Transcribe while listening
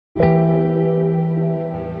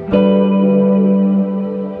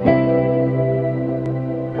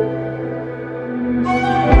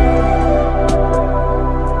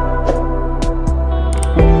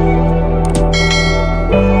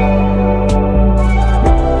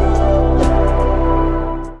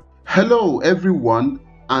Hello everyone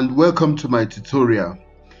and welcome to my tutorial.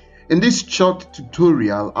 In this short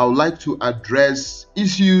tutorial, I would like to address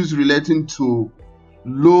issues relating to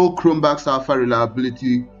low Cronbach's alpha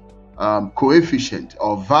reliability coefficient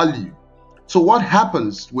or value. So what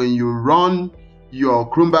happens when you run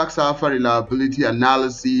your Cronbach's alpha reliability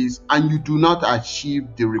analysis and you do not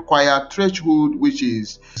achieve the required threshold, which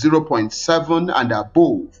is 0.7 and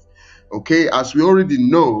above? Okay, as we already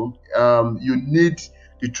know, you need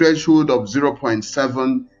the threshold of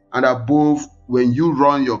 0.7 and above when you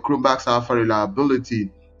run your Cronbach's alpha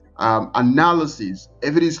reliability analysis.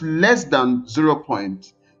 If it is less than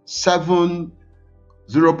 0.7, 0.6,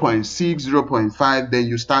 0.5, then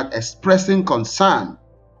you start expressing concern.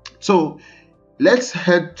 So let's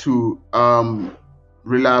head to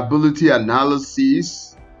reliability analysis.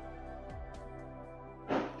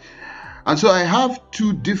 And so I have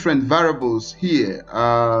two different variables here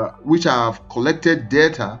which I have collected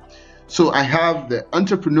data. So I have the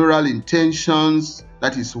entrepreneurial intentions,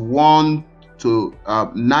 that is 1 to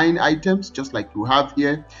 9 items, just like you have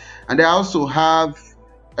here. And I also have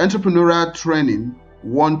entrepreneurial training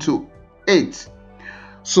 1 to 8.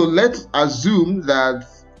 So let's assume that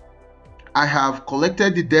I have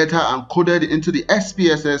collected the data and coded it into the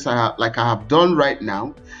SPSS like I have done right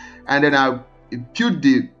now. And then I impute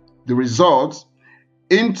the results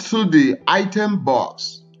into the item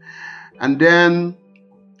box and then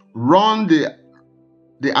run the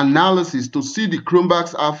analysis to see the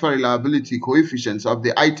Cronbach's alpha reliability coefficients of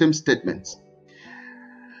the item statements.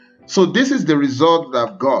 So this is the result that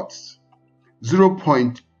I've got,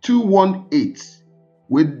 0.218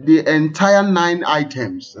 with the entire 9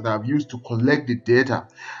 items that I've used to collect the data.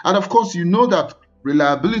 And of course, you know that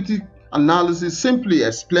reliability analysis simply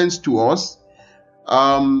explains to us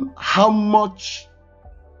how much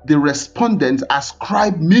the respondents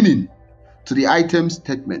ascribe meaning to the item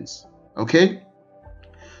statements. Okay,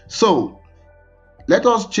 so let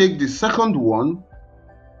us check the second one.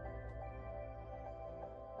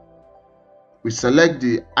 We select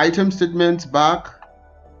the item statements back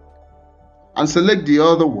and select the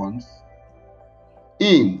other ones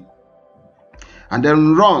in and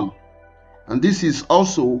then run, and this is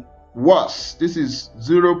also worse. This is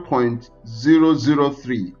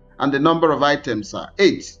 0.003 and the number of items are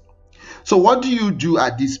 8. So what do you do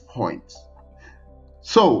at this point?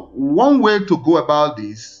 So one way to go about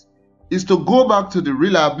this is to go back to the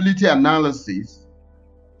reliability analysis.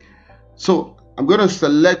 So I'm going to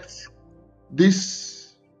select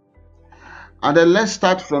this and then let's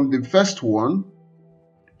start from the first one,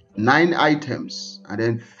 9 items, and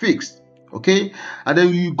then fixed. Okay, and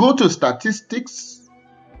then you go to statistics,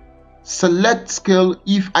 select scale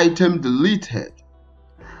if item deleted,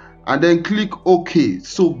 and then click OK.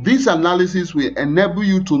 So this analysis will enable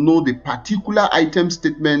you to know the particular item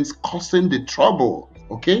statements causing the trouble.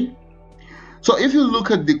 Okay, so if you look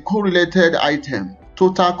at the correlated item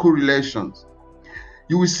total correlations,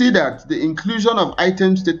 you will see that the inclusion of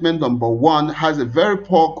item statement number 1 has a very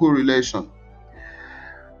poor correlation.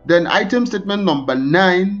 Then item statement number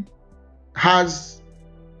 9 has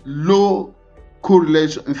low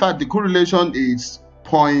correlation. In fact, the correlation is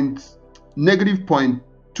negative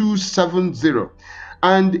 0.270.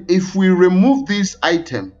 And if we remove this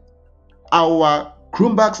item, our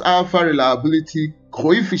Cronbach's alpha reliability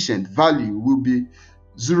coefficient value will be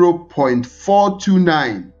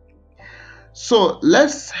 0.429. So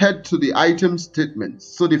let's head to the item statements.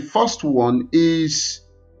 So the first one is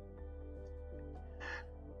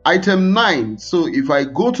item 9. So if I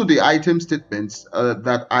go to the item statements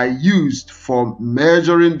that I used for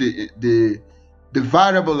measuring the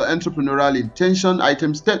variable entrepreneurial intention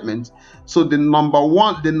item statement, so the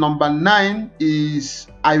number 9 is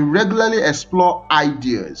I regularly explore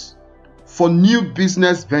ideas for new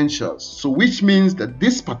business ventures. So which means that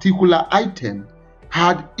this particular item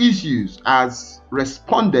had issues as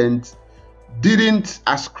respondents didn't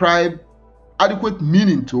ascribe adequate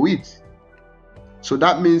meaning to it. So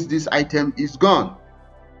that means this item is gone.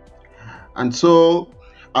 And so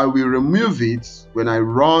I will remove it when I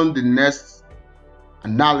run the next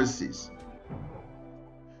analysis.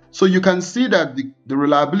 So you can see that the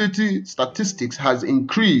reliability statistics has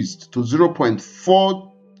increased to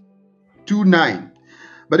 0.429.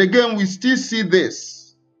 But again, we still see this.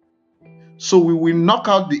 So we will knock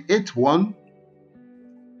out the 8th one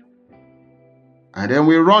and then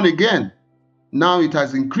we run again. Now it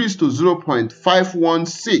has increased to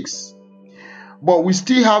 0.516, but we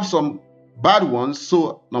still have some bad ones.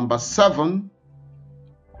 So number 7,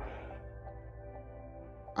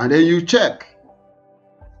 and then you check,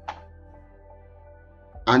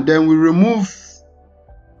 and then we remove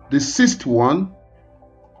the 6th one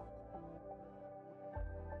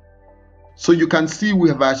So you can see we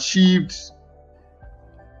have achieved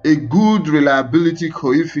a good reliability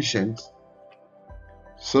coefficient.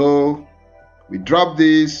 So we drop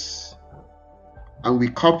this and we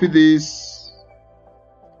copy this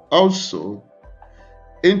also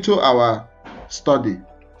into our study.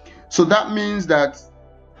 So that means that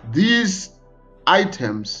these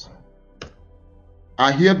items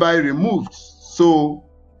are hereby removed. So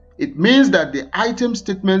it means that the item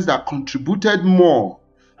statements that contributed more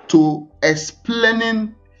to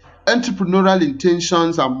explaining entrepreneurial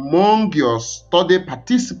intentions among your study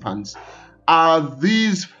participants are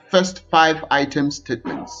these first 5 item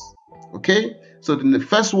statements. Okay, so then the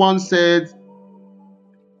first one said,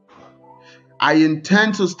 I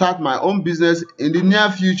intend to start my own business in the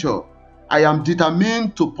near future. I am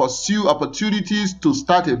determined to pursue opportunities to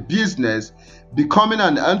start a business. Becoming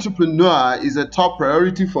an entrepreneur is a top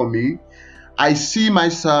priority for me. I see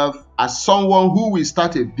myself as someone who will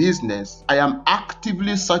start a business. I am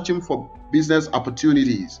actively searching for business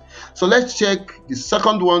opportunities. So let's check the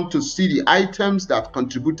second one to see the items that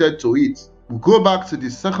contributed to it. We'll go back to the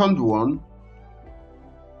second one.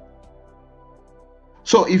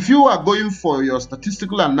 So if you are going for your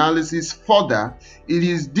statistical analysis further, it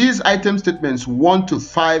is these item statements 1 to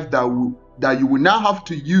 5 that you will now have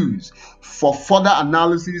to use for further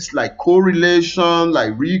analysis, like correlation,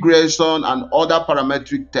 like regression, and other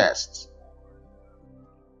parametric tests.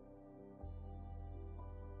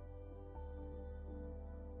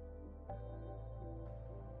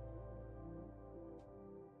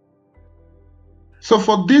 So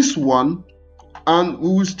for this one, and we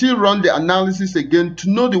will still run the analysis again to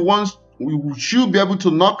know the ones we should be able to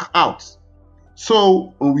knock out.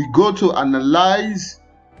 So when we go to analyze,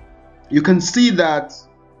 you can see that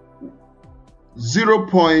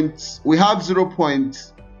we have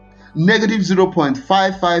negative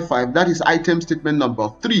 0.555. That is item statement number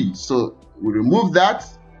 3. So we remove that.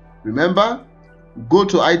 Remember, go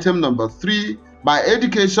to item number 3. My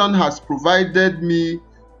education has provided me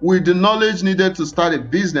with the knowledge needed to start a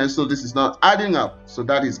business, so this is not adding up, so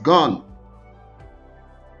that is gone.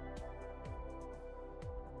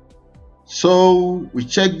 So we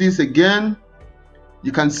check this again.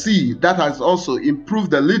 You can see that has also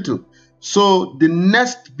improved a little. So the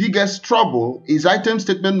next biggest trouble is item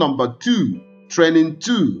statement number 2, training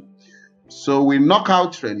 2. So we knock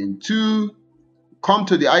out training 2, come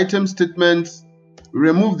to the item statement,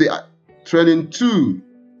 remove the training 2.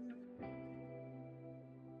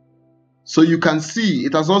 So you can see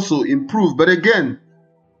it has also improved. But again,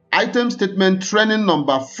 item statement training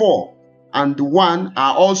number 4 and 1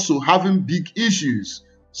 are also having big issues.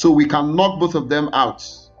 So we can knock both of them out.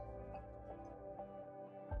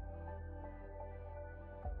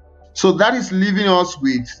 So that is leaving us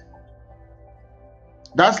with,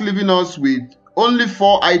 only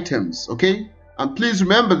 4 items, okay? And please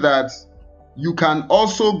remember that you can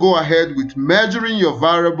also go ahead with measuring your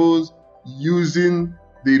variables using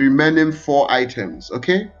the remaining 4 items,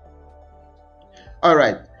 okay? All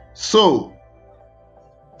right, so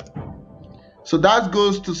that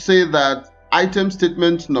goes to say that item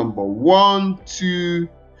statement number 1, 2,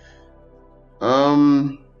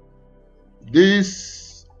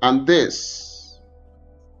 this and this.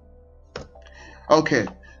 Okay,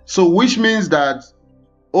 so which means that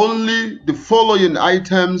only the following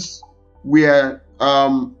items were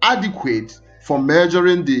adequate for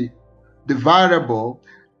measuring the variable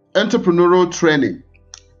entrepreneurial training.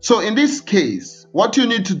 So in this case, what you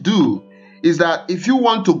need to do is that if you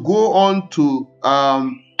want to go on to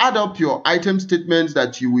add up your item statements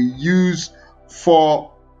that you will use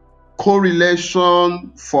for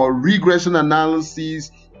correlation, for regression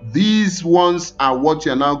analysis, these ones are what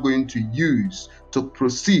you're now going to use to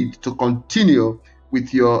proceed to continue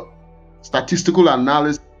with your statistical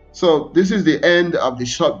analysis. So this is the end of the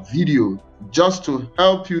short video, just to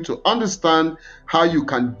help you to understand how you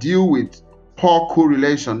can deal with poor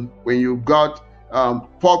correlation when you've got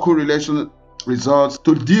poor correlation results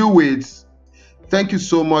to deal with. Thank you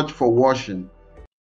so much for watching.